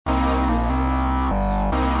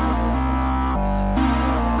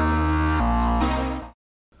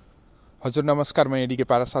हजुर नमस्कार, म एडीके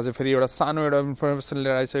पारस। आज फेरि एउटा सानो इन्फर्मेसन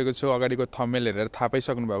लिएर आइसकेको छु। अगाडिको थम्बनेल हेरेर थाहा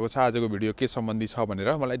पाइसक्नु भएको छ आजको भिडियो के सम्बन्धी छ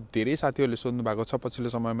भनेर। मलाई धेरै साथीहरूले सोध्नु भएको छ पछिल्लो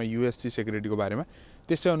समयमा USG सेक्युरिटीको बारेमा।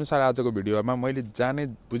 त्यसै अनुसार आजको भिडियोमा मैले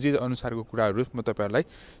जाने बुझे अनुसारको कुराहरू म तपाईहरुलाई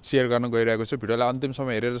शेयर गर्न गइरहेको छु। भिडियोलाई अन्तिमसम्म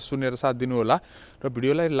हेरेर सुनेर साथ दिनु होला र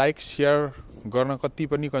भिडियोलाई लाइक शेयर गर्न कति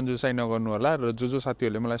पनि कन्जुसाइ नगर्नु होला र जो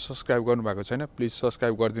साथीहरूले मलाई सब्स्क्राइब गर्नु भएको छैन प्लिज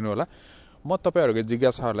सब्स्क्राइब गरिदिनु होला। म तपाईहरुको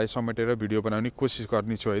जिज्ञासाहरूलाई समेटेर भिडियो बनाउने कोसिस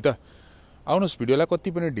गर्नेछु है त। आउनुहोस् भिडियोलाई कति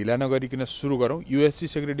पनि ढिला नगरिकन सुरु गरौँ। USG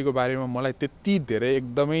सेक्युरिटीको बारेमा मलाई त्यति धेरै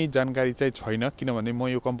एकदमै जानकारी चाहिँ छैन, किनभने म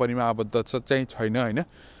यो कम्पनीमा आबद्ध चाहिँ छैन हैन।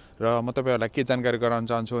 र म तपाईहरुलाई के जानकारी गराउन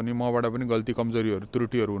चाहन्छु भने मबाट पनि गल्ती कमजोरीहरू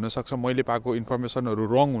त्रुटिहरू हुन सक्छ, मैले पाएको इन्फर्मेसनहरू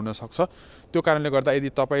रङ हुन सक्छ। त्यो कारणले गर्दा यदि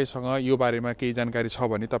तपाईसँग यो बारेमा केही जानकारी छ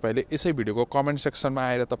भने तपाईले यसै भिडियोको कमेन्ट सेक्सनमा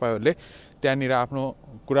आएर तपाईहरुले त्यहाँनिर आफ्नो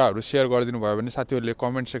कुराहरू शेयर गरिदिनु भयो भने साथीहरूले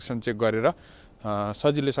कमेन्ट सेक्सन चेक गरेर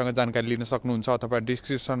सजिलैसँग जानकारी लिन सक्नुहुन्छ। अथवा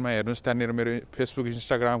डिस्क्रिप्सनमा हेर्नुस्, त्यहाँनिर मेरो फेसबुक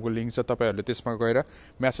इन्स्टाग्रामको लिङ्क छ, तपाईहरुले त्यसमा गएर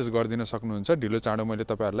मेसेज गरिदिन सक्नुहुन्छ। ढिलो चाँडो मैले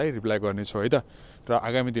तपाईहरुलाई रिप्लाई गर्नेछु है त। र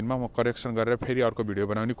आगामी दिनमा म करेक्सन गरेर फेरि अर्को भिडियो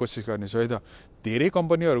बनाउने कोसिस गर्नेछु है त। धेरै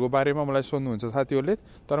कम्पनीहरूको बारेमा मलाई सोध्नुहुन्छ साथीहरूले,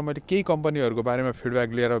 तर मैले केही कम्पनीहरूको बारेमा फिडब्याक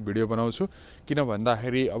लिएर भिडियो बनाउँछु। किन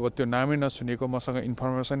भन्दाखेरि अब त्यो नामै नसुनेको मसँग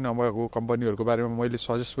इन्फर्मेसन नभएको कम्पनीहरूको बारेमा मैले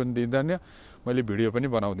सजेस्ट पनि दिँदैन, मैले भिडियो पनि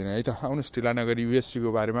बनाउँदिनँ है त। आउनुहोस् ढिला नगरी USG को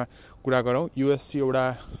बारेमा कुरा गरौँ। USG एउटा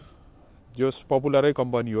जो पपुलरै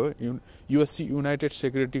कम्पनी हो। USG United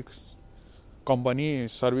security company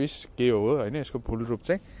service के हो हैन, यसको फुल रूप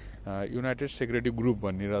चाहिँ युनाइटेड सेक्युरिटी ग्रुप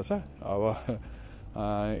भन्ने रहेछ। अब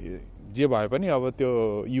जे भए पनि अब त्यो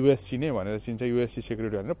USG नै भनेर चिन्छ, USG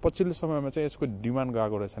सेक्युरिटी भनेर। पछिल्लो समयमा चाहिँ यसको डिमान्ड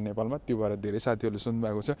गएको रहेछ नेपालमा, त्यो भएर धेरै साथीहरूले सुन्नु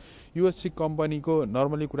भएको छ। USG कम्पनीको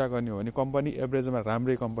नर्मली कुरा गर्ने हो भने कम्पनी एभरेजमा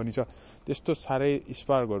राम्रै कम्पनी छ। त्यस्तो साह्रै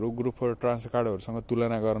स्पार्कहरू ग्रुप 4 ट्रान्सकार्डहरूसँग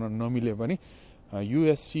तुलना गर्न नमिले पनि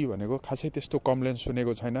USG भनेको खासै त्यस्तो कम्प्लेन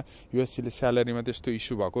सुनेको छैन। USG ले स्यालेरीमा त्यस्तो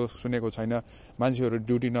इस्यु भएको सुनेको छैन। मान्छेहरू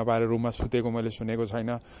ड्युटी नपाएर रुममा सुतेको मैले सुनेको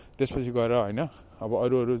छैन। त्यसपछि गएर हैन अब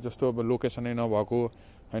अरू जस्तो अब लोकेसनै नभएको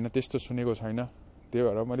हैन त्यस्तो सुनेको छैन। त्यही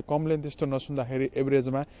भएर मैले कम्प्लेन त्यस्तो नसुन्दाखेरि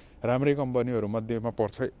एभरेजमा राम्रै कम्पनीहरू मध्येमा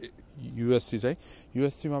पर्छ USG चाहिँ।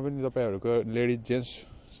 USG मा पनि तपाईहरुको लेडिज जेन्ट्स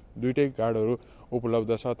दुईटै गार्डहरू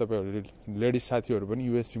उपलब्ध छ। तपाईहरुले लेडिज साथीहरू पनि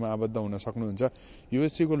USG मा आबद्ध हुन सक्नुहुन्छ।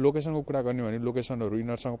 USG को लोकेसनको कुरा गर्ने भने लोकेसनहरू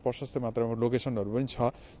यिनीहरुसँग प्रशस्त मात्रामा लोकेसनहरू पनि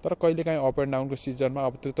छ, तर कहिलेकाहीँ अप एन्ड डाउनको सिजनमा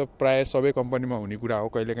अब त्यो त प्राय सबै कम्पनीमा हुने कुरा हो।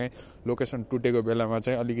 कहिलेकाहीँ लोकेसन टुटेको बेलामा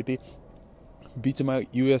चाहिँ अलिकति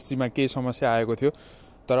बीचमा USG मा केही समस्या आएको थियो,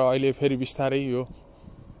 तर अहिले फेरि बिस्तारै यो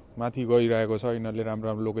माथि गइरहेको छ। यिनीहरूले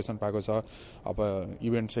राम्रो लोकेसन पाएको छ। अब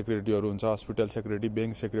इभेन्ट सेक्युरिटीहरू हुन्छ, हस्पिटल सेक्युरिटी,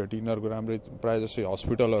 बैंक सेक्युरिटी, यिनीहरूको राम्रै प्रायः जस्तै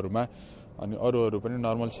हस्पिटलहरूमा, अनि अरू पनि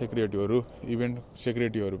नर्मल सेक्युरिटीहरू, इभेन्ट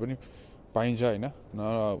सेक्युरिटीहरू पनि पाइन्छ हैन।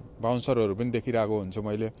 बाउन्सरहरू पनि देखिरहेको हुन्छु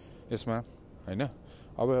मैले यसमा हैन।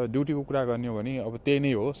 अब ड्युटीको कुरा गर्ने हो भने अब त्यही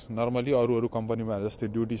नै हो, नर्मली अरू कम्पनीमा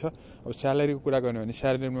जस्तै ड्युटी छ। अब स्यालेरीको कुरा गर्ने हो भने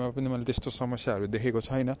स्यालेरीमा पनि मैले त्यस्तो समस्याहरू देखेको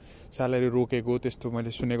छैन। स्यालेरी रोकेको त्यस्तो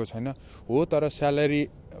मैले सुनेको छैन हो। तर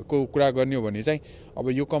स्यालेरीको कुरा गर्ने हो भने चाहिँ अब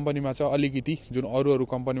यो कम्पनीमा चाहिँ अलिकति जुन अरू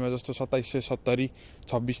कम्पनीमा जस्तो 2770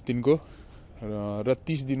 26 दिनको र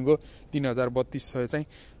 30 दिनको 3032 चाहिँ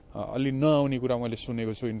अलि नआउने कुरा मैले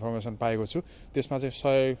सुनेको छु, इन्फर्मेसन पाएको छु। त्यसमा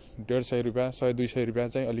चाहिँ 100-150 रुपैयाँ 100-200 रुपैयाँ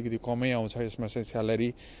चाहिँ अलिकति कमै आउँछ यसमा चाहिँ स्यालेरी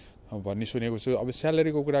भन्ने सुनेको छु। अब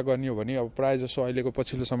स्यालेरीको कुरा गर्ने हो भने अब प्राय जसो अहिलेको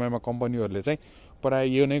पछिल्लो समयमा कम्पनीहरूले चाहिँ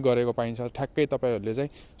प्राय यो नै गरेको पाइन्छ। ठ्याक्कै तपाईहरुले चाहिँ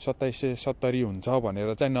 2770 हुन्छ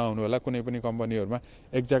भनेर चाहिँ नआउनु होला। कुनै पनि कम्पनीहरुमा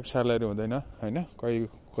एक्ज्याक्ट स्यालेरी हुँदैन हैन,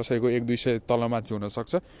 कसैको 1-200 तलमाथि हुन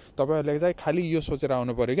सक्छ। तपाईहरुले चाहिँ खाली यो सोचेर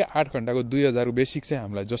आउनु पर्यो कि 8 घण्टाको 2000 बेसिक चाहिँ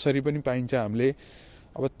हामीलाई जसरी पनि पाइन्छ हामीले।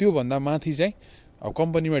 अब त्यो भन्दा माथि चाहिँ अब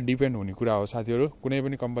कम्पनीमा डिपेन्ड हुने कुरा हो साथीहरू। कुनै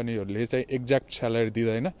पनि कम्पनीहरूले चाहिँ एक्ज्याक्ट स्यालेरी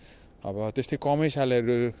दिँदैन। अब त्यस्तै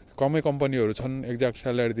कमै कम्पनीहरू छन् एक्ज्याक्ट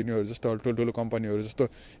स्यालेरी दिनेहरू, जस्तो ठुल्ठुलो कम्पनीहरू जस्तो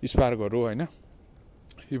स्पार्कहरू हैन,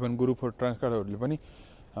 इभन ग्रुप 4 ट्रान्सकार्डहरूले पनि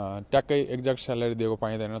ट्याक्कै एक्ज्याक्ट स्यालेरी दिएको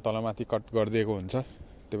पाइँदैन, तलमाथि कट गरिदिएको हुन्छ।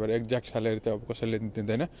 त्यही भएर एक्ज्याक्ट स्यालेरी त अब कसैले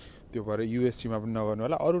दिँदैन। त्यो भएर USG मा पनि नगर्नु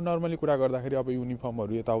होला। अरू नर्मली कुरा गर्दाखेरि अब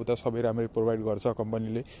युनिफर्महरू यताउता सबै राम्रै प्रोभाइड गर्छ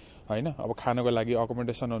कम्पनीले हैन। अब खानको लागि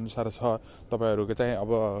अकोमोडेसन अनुसार छ। तपाईहरुको चाहिँ अब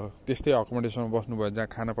त्यस्तै अकोमोडेसनमा बस्नुभयो जहाँ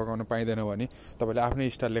खाना पकाउन पाइँदैन भने तपाईले आफ्नै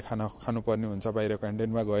स्टाइलले खानुपर्ने हुन्छ बाहिर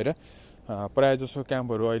क्यान्टिनमा गएर। प्राय जसो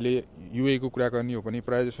क्याम्पहरू अहिले UAE को कुरा गर्ने हो भने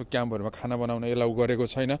प्राय जसो क्याम्पहरूमा खाना बनाउन एलाउ गरेको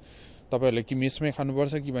छैन। तपाईहरुले कि मेसमै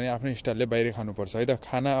खानुपर्छ कि भने आफ्नै स्टाइलले बाहिर खानुपर्छ है त।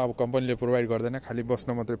 खाना अब कम्पनीले प्रोभाइड गर्दैन, खाली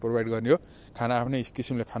बस्न मात्रै प्रोभाइड गर्ने हो। खाना आफ्नै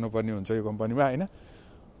किसिमले खानुपर्ने हुन्छ यो कम्पनीमा हैन।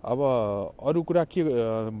 अब अरू कुरा के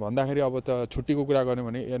भन्दाखेरि अब त छुट्टीको कुरा गर्ने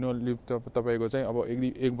भने एनुअल लिभ तपाईको चाहिँ अब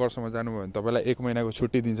एक वर्षमा जानुभयो भने तपाईलाई 1 महिनाको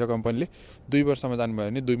छुट्टी दिन्छ कम्पनीले। 2 वर्षमा जानुभयो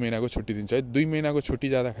भने 2 महिनाको छुट्टी दिन्छ है। 2 महिनाको छुट्टी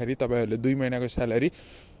जाँदाखेरि तपाईहरुले 2 महिनाको स्यालेरी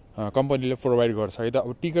कम्पनीले प्रोभाइड गर्छ है त।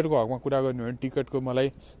 अब टिकटको हकमा कुरा गर्ने हो भने टिकटको मलाई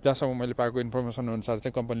जहाँसम्म मैले पाएको इन्फर्मेसन अनुसार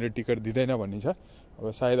चाहिँ कम्पनीले टिकट दिँदैन भन्ने छ।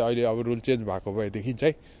 अब सायद अहिले अब रुल चेन्ज भएको भएदेखि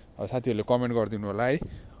चाहिँ साथीहरूले कमेन्ट गरिदिनु होला है।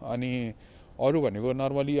 अनि अरू भनेको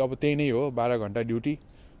नर्मली अब त्यही नै हो, 12 घन्टा ड्युटी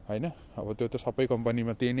हैन। अब त्यो त सबै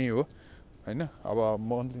कम्पनीमा त्यही नै हो हैन। अब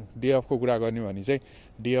डे अफको कुरा गर्ने भने चाहिँ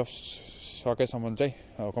डे अफ सकेसम्म चाहिँ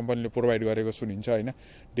कम्पनीले प्रोभाइड गरेको सुनिन्छ हैन।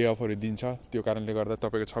 डे अफहरू दिन्छ, त्यो कारणले गर्दा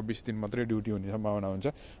तपाईँको 26 दिन मात्रै ड्युटी हुने सम्भावना हुन्छ।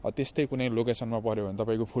 त्यस्तै कुनै लोकेसनमा पर्यो भने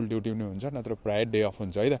तपाईँको फुल ड्युटी नै हुन्छ, नत्र प्रायः डे अफ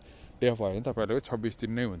हुन्छ है त। डे अफ भयो भने तपाईँहरूको 26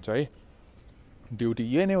 दिन नै हुन्छ है ड्युटी।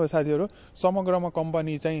 यही नै हो साथीहरू। समग्रमा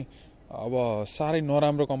कम्पनी चाहिँ अब साह्रै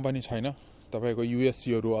नराम्रो कम्पनी छैन। तपाईँको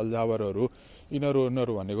युएससीहरू, अल्जाबरहरू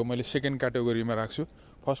यिनीहरू भनेको मैले सेकेन्ड क्याटेगोरीमा राख्छु।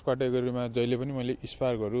 फर्स्ट क्याटेगोरीमा जहिले पनि मैले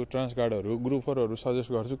स्पार्कहरू, ट्रान्सगार्डहरू, ग्रुपरहरू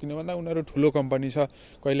सजेस्ट गर्छु। किन भन्दा उनीहरू ठुलो कम्पनी छ,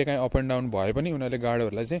 कहिलेकाहीँ अप एन्ड डाउन भए पनि उनीहरूले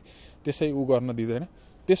गार्डहरूलाई चाहिँ त्यसै गर्न दिँदैन।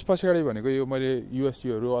 त्यस पछाडि भनेको यो मैले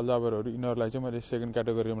युएससीहरू, अल्जाबरहरू यिनीहरूलाई चाहिँ मैले सेकेन्ड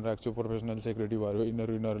क्याटेगोरीमा राख्छु। प्रोफेसनल सेक्युरिटी भयो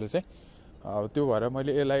यिनीहरूले चाहिँ त्यो भएर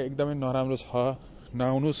मैले यसलाई एकदमै नराम्रो छ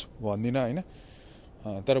नआउनुहोस् भन्दिनँ हैन।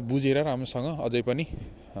 तर बुझेर राम्रोसँग अझै पनि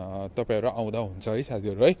तपाईँहरू आउँदा हुन्छ है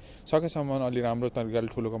साथीहरू है। सकेसम्म अलि राम्रो तरिकाले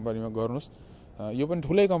ठुलो कम्पनीमा गर्नुहोस्। यो पनि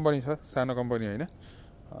ठुलै कम्पनी छ, सानो कम्पनी होइन।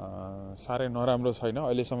 साह्रै नराम्रो छैन,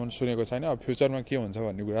 अहिलेसम्म सुनेको छैन। अब फ्युचरमा के हुन्छ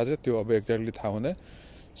भन्ने कुरा चाहिँ त्यो अब एक्ज्याक्टली थाहा हुँदैन।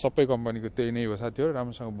 सबै कम्पनीको त्यही नै हो साथीहरू,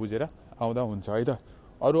 राम्रोसँग बुझेर आउँदा हुन्छ है त।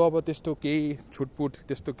 अरू अब त्यस्तो केही छुटपुट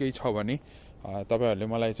त्यस्तो केही छ भने तपाईँहरूले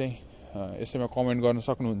मलाई चाहिँ यसैमा कमेन्ट गर्न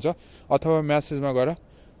सक्नुहुन्छ, अथवा म्यासेजमा गएर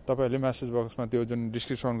तपाईँहरूले म्यासेज बक्समा त्यो जुन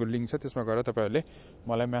डिस्क्रिप्सनको लिङ्क छ त्यसमा गएर तपाईँहरूले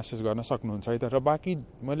मलाई म्यासेज गर्न सक्नुहुन्छ है त। र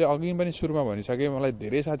बाँकी मैले अघि पनि सुरुमा भनिसकेँ, मलाई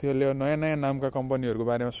धेरै साथीहरूले नयाँ नयाँ नामका कम्पनीहरूको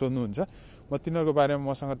बारेमा सोध्नुहुन्छ। म तिनीहरूको बारेमा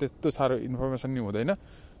मसँग त्यस्तो साह्रो इन्फर्मेसन नि हुँदैन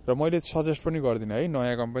र मैले सजेस्ट पनि गर्दिनँ है।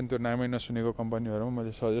 नयाँ कम्पनी, त्यो नामै नसुनेको कम्पनीहरूमा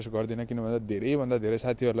मैले सजेस्ट गर्दिनँ। किन भन्दा धेरैभन्दा धेरै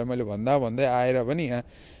साथीहरूलाई मैले भन्दै आएर पनि यहाँ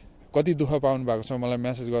कति दुःख पाउनु भएको छ। मलाई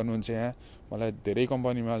म्यासेज गर्नुहुन्छ यहाँ। मलाई धेरै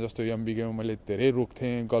कम्पनीमा जस्तो एमबिकेमा मैले धेरै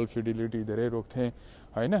रोक्थेँ, गल्फ फिडिलिटी धेरै रोक्थेँ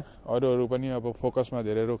हैन। अरू पनि अब फोकसमा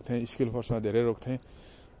धेरै रोक्थेँ, स्किल फोर्समा धेरै रोक्थेँ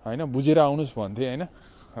हैन। बुझेर आउनुहोस् भन्थेँ हैन।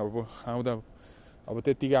 अब आउँदा अब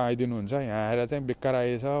त्यतिकै आइदिनुहुन्छ, यहाँ आएर चाहिँ बेकार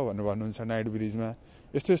आएछ भनेर भन्नुहुन्छ नाइट ब्रिजमा।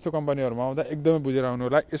 यस्तो कम्पनीहरूमा आउँदा एकदमै बुझेर आउनु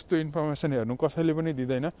होला। यस्तो इन्फर्मेसन हेर्नु कसैले पनि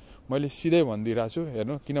दिँदैन, मैले सिधै भनिदिइरहेको छु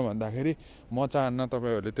हेर्नु। किन भन्दाखेरि म चाहन्न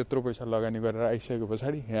तपाईँहरूले त्यत्रो पैसा लगानी गरेर आइसकेको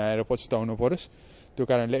पछाडि यहाँ आएर पछुताउनु परोस्। त्यो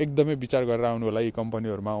कारणले एकदमै विचार गरेर आउनु होला यी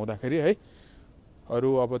कम्पनीहरूमा आउँदाखेरि है। अरू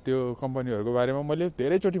अब त्यो कम्पनीहरूको बारेमा मैले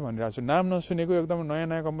धेरैचोटि भनिरहेको छु, नाम नसुनेको एकदम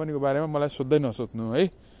नयाँ कम्पनीको बारेमा मलाई सोध्दै नसोध्नु है।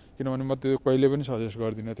 किनभने म त्यो कहिले पनि सजेस्ट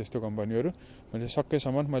गर्दिनँ त्यस्तो कम्पनीहरू। मैले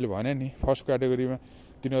सकेसम्म मैले भने नि फर्स्ट क्याटेगोरीमा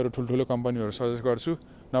तिनीहरू ठुल्ठुलो कम्पनीहरू सजेस्ट गर्छु।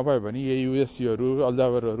 नभए भने यही युएससीहरू,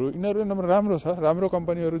 अल्जाबरहरू यिनीहरू राम्रो छ, राम्रो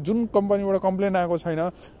कम्पनीहरू। जुन कम्पनीबाट कम्प्लेन आएको छैन,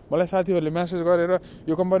 मलाई साथीहरूले म्यासेज गरेर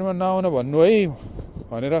यो कम्पनीमा नआउन भन्नु है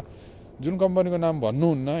भनेर जुन कम्पनीको नाम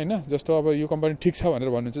भन्नुहुन्न हैन। जस्तो अब यो कम्पनी ठिक छ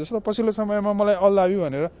भनेर भन्नुहुन्छ। जस्तो पछिल्लो समयमा मलाई अल्दाबी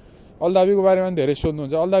भनेर, अल्दाबीको बारेमा पनि धेरै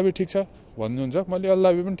सोध्नुहुन्छ। अल्दाबी ठिक छ भन्नुहुन्छ, मैले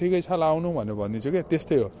अल्दाबी पनि ठिकै छ आउनु भनेर भनिदिन्छु क्या।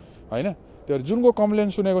 त्यस्तै हो हैन। त्यो जुनको कम्प्लेन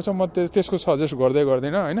सुनेको छ म त्यसको सजेस्ट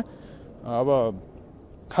गर्दैन हैन। अब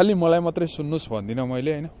खालि मलाई मात्रै सुन्नुहोस् भन्दिनँ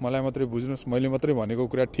मैले हैन। मलाई मात्रै बुझ्नुहोस्, मैले मात्रै भनेको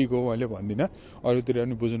कुरा ठिक हो मैले भन्दिनँ, अरूतिर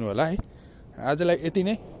पनि बुझ्नु होला है। आजलाई यति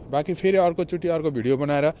नै। बाँकी फेरि अर्कोचोटि अर्को भिडियो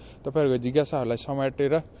बनाएर तपाईँहरूको जिज्ञासाहरूलाई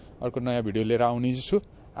समेटेर अर्को नयाँ भिडियो लिएर आउने छु।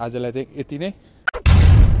 आजलाई चाहिँ यति नै।